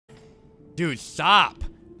Dude, stop.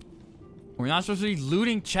 We're not supposed to be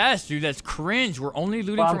looting chests, dude. That's cringe. We're only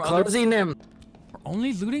looting from closing him. We're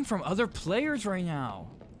only looting from other players right now.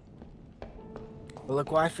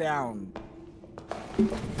 Look what I found.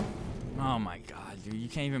 Oh my god, dude. You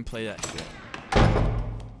can't even play that shit.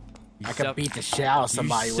 I could beat the shit out of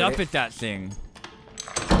somebody with it. You suck at that thing.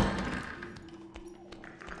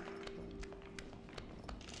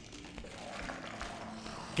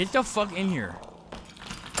 Get the fuck in here.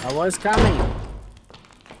 I was coming.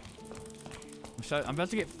 I'm about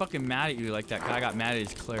to get fucking mad at you like that guy got mad at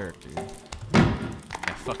his cleric, dude.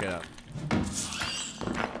 Yeah, fuck it up.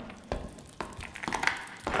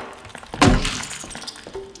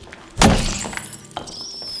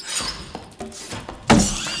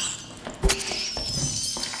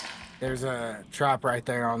 There's a trap right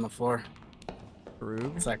there on the floor.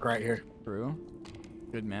 True. It's like right here. True.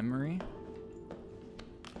 Good memory.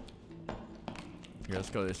 Here, let's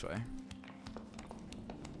go this way.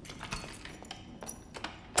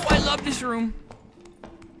 Oh, I love this room.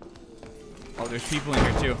 Oh, there's people in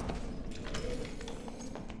here too.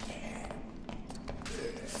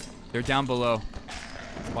 They're down below.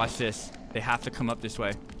 Watch this. They have to come up this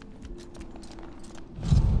way.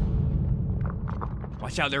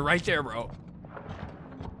 Watch out, they're right there, bro.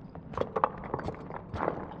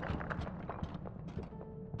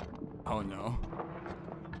 Oh no.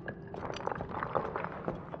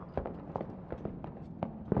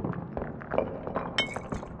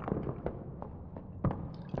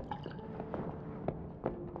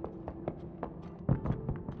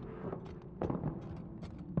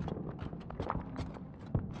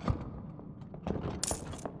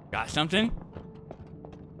 Got something?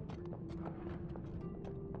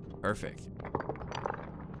 Perfect.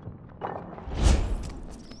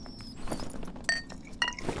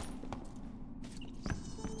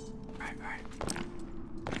 Alright.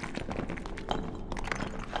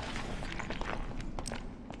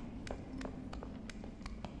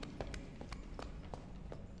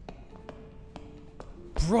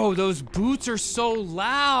 Bro, those boots are so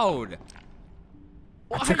loud.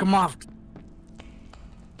 I took them off.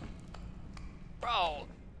 Bro,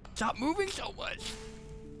 stop moving so much.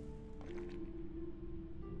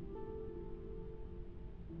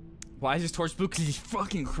 Why is his torch blue? Because he's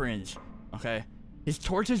fucking cringe. Okay? His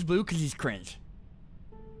torch is blue because he's cringe.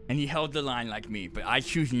 And he held the line like me. But I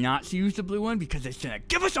choose not to use the blue one because it's gonna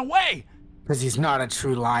give us away. Because he's not a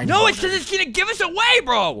true line. No, it's because it's gonna give us away,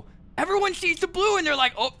 bro. Everyone sees the blue and they're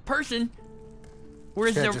like, oh, person.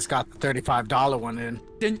 Where's the... just got the $35 one in.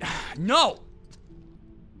 Then, no.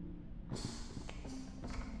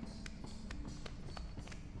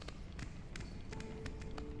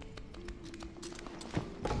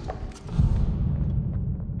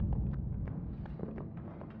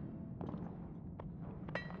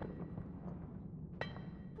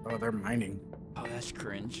 Oh, they're mining. Oh, that's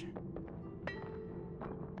cringe.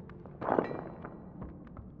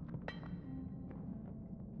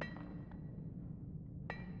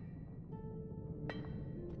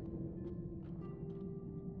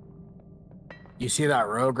 You see that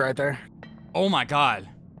rogue right there? Oh my god.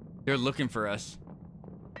 They're looking for us.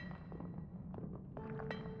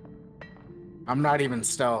 I'm not even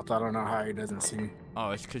stealth. I don't know how he doesn't see me. Oh,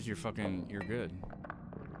 it's because you're good.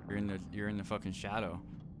 You're in the fucking shadow.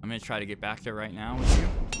 I'm gonna try to get back there right now with you.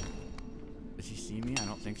 Does he see me? I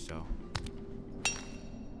don't think so.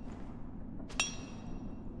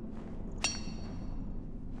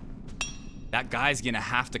 That guy's gonna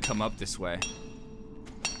have to come up this way.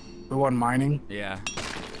 The one mining? Yeah.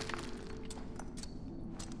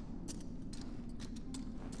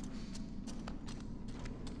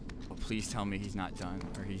 Oh, please tell me he's not done,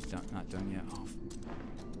 or he's not done yet. Oh.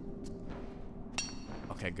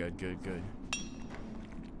 Okay, good.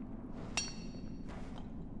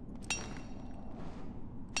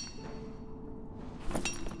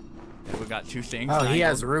 Yeah, we got two things. Oh, he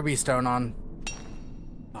has ruby stone on.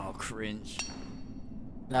 Oh, cringe.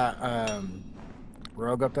 That,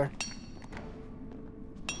 rogue up there?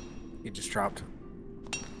 He just dropped.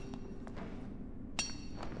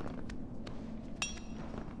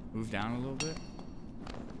 Move down a little bit.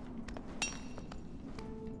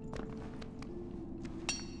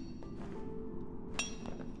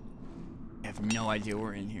 I have no idea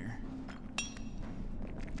we're in here.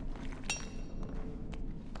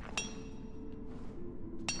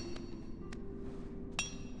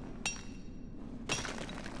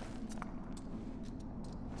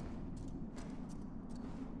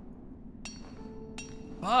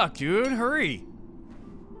 Fuck, dude, hurry.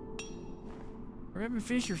 We're having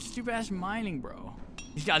finished your stupid ass mining, bro.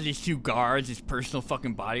 He's got these two guards, his personal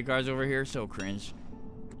fucking bodyguards over here. So cringe.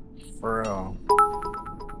 For real.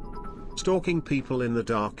 Stalking people in the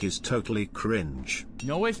dark is totally cringe.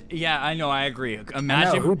 No, it's yeah, I know, I agree. Imagine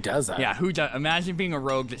I know, who does that? Yeah, who does? Imagine being a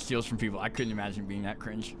rogue that steals from people. I couldn't imagine being that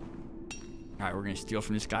cringe. All right, we're gonna steal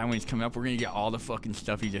from this guy when he's coming up. We're gonna get all the fucking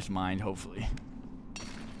stuff he just mined, hopefully.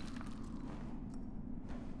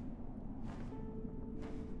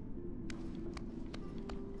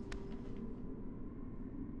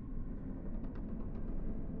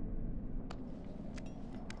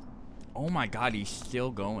 Oh my god, he's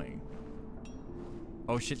still going.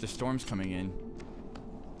 Oh shit, the storm's coming in.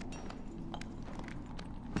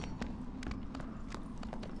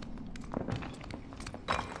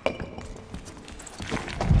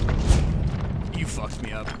 You fucked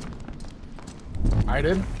me up. I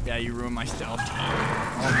did? Yeah, you ruined my stealth.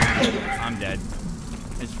 Oh, I'm dead.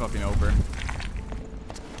 It's fucking over.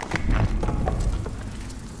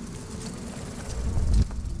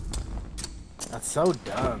 That's so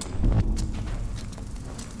dumb.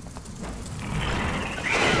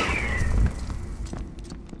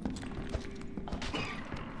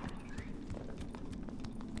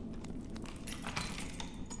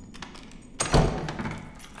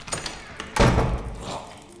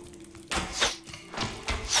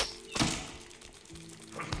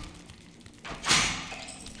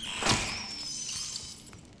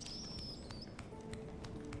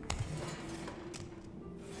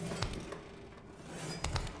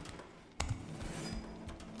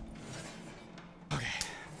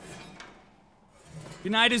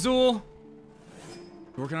 Good night, Azul.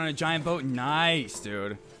 Working on a giant boat. Nice,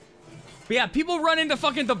 dude. But yeah, people run into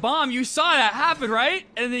fucking the bomb. You saw that happen, right?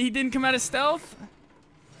 And then he didn't come out of stealth?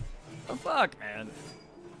 The fuck, man?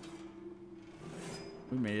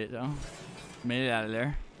 We made it, though. Made it out of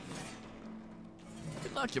there.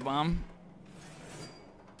 Good luck, you bomb.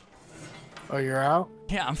 Oh, you're out?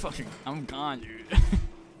 Yeah, I'm gone, dude.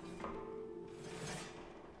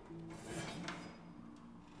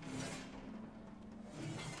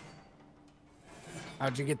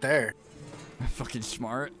 How'd you get there? I'm fucking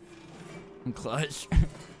smart. I'm clutch.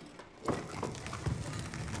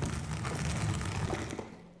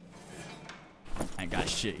 I ain't got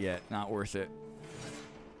shit yet. Not worth it.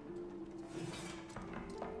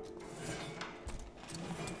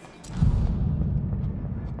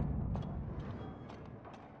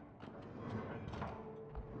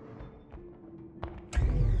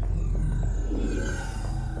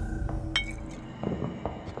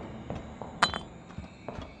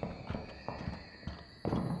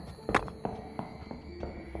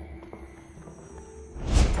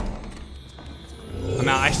 I'm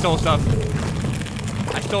out. I stole stuff.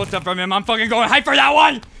 I stole stuff from him. I'm fucking going hype for that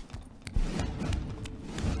one!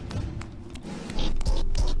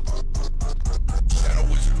 Shadow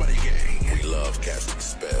Wizard Buddy Gang. We love casting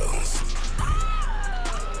spells.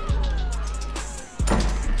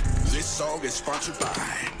 This song is sponsored by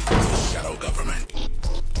the Shadow Government.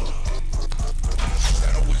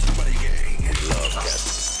 Shadow Wizard Buddy Gang. We love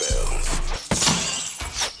casting spells.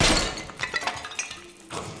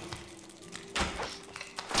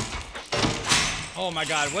 Oh my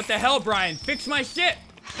god, what the hell, Brian? Fix my shit!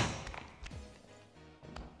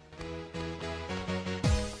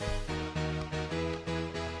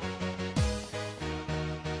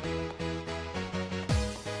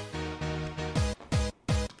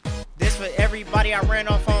 This for everybody I ran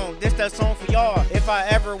off on. This the song for y'all. If I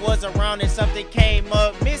ever was around and something came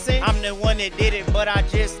up missing, I'm the one that did it, but I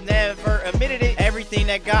just never admitted it. Everything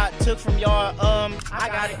that got took from y'all, I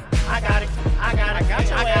got it. I got it. I got it. I got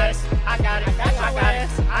your ass. I got it. I got your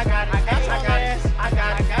ass. I got it. I got your ass. I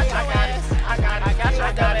got it. I got your ass. I got it. I got your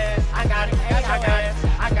ass. I got it. I got your ass.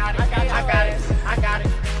 I got it. I got your ass. I got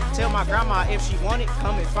it. Tell my grandma if she want it,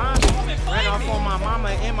 come and find me. Ran off on my mama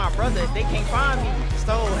and my brother, they can't find me.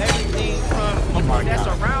 Stole everything from people that's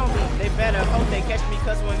around me. They better hope they catch me,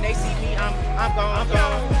 cause when they see me, I'm gone, I'm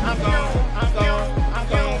gone, I'm gone, I'm gone, I'm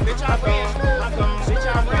gone, bitch, I'm gone, I'm gone, bitch,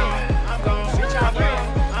 I'm gone, I'm gone, bitch, I'm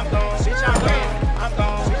gone, I'm gone, bitch, I'm gone, I'm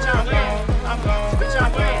gone, bitch, I'm gone, I'm gone, bitch,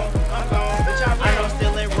 I'm gone, I'm gone, bitch, I'm gone. I know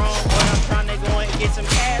still ain't wrong, but I'm trying to go and get some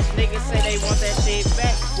cash. Niggas say they want that shit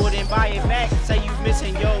back, wouldn't buy it back. Say you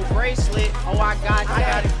missing your bracelet. Oh, I got it,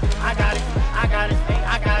 I got it, I got it, hey,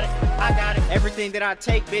 I got it, I got it. Everything that I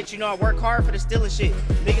take, bitch, you know I work hard for the stealing shit.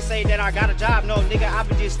 Niggas say that I got a job, no, nigga, I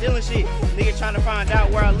be just stealing shit. Nigga trying to find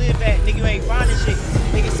out where I live at, nigga, you ain't finding shit.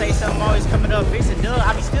 Niggas say something always coming up, bitch, and duh,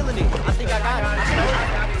 I be stealing it. I think I got it, I stole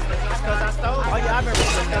it. It's cause I stole it. Oh yeah, I remember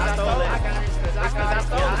it's cause I stole it. It's cause I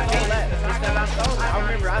stole it. I can't let. It's cause I stole it. I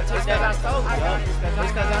remember I took that I stole it.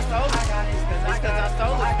 It's cause I stole it. It's cause I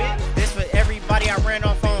stole it, bitch. This for everybody I ran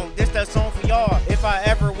off on. This the song for y'all. If I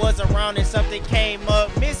ever was around and something came up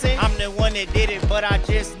missing, I'm that did it, but I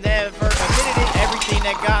just never admitted it. Everything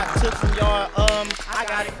that got took from y'all, I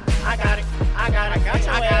got it, I got it, I got it, I got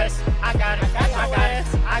your ass, I got it, I got your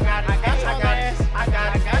ass, I got it, I got your ass, I got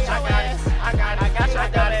it, I got your ass, I got it, I got your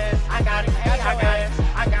ass, I got it, I got your ass,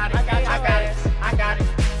 I got it, I got your ass, I got it.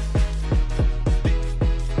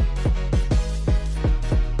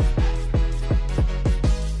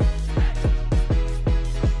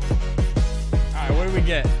 What did we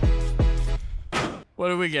get? What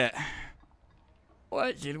did we get?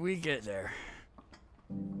 What did we get there?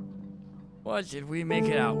 What did we make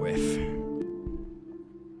it out with?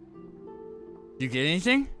 You get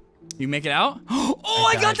anything? You make it out? Oh,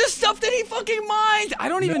 I got the stuff that he fucking mined! I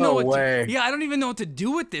don't even know what to, yeah, I don't even know what to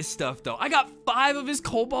do with this stuff though. I got 5 of his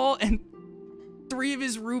cobalt and 3 of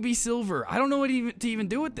his ruby silver. I don't know what to even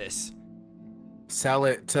do with this. Sell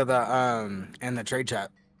it to the in the trade chat.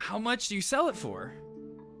 How much do you sell it for?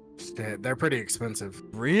 They're pretty expensive.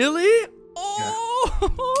 Really?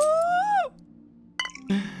 Oh!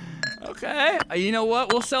 Yeah. Okay. You know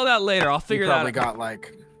what? We'll sell that later. I'll figure that out. Probably got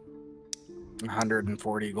like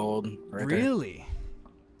 140 gold right there. Really?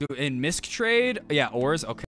 In misc trade? Yeah, ores. Okay.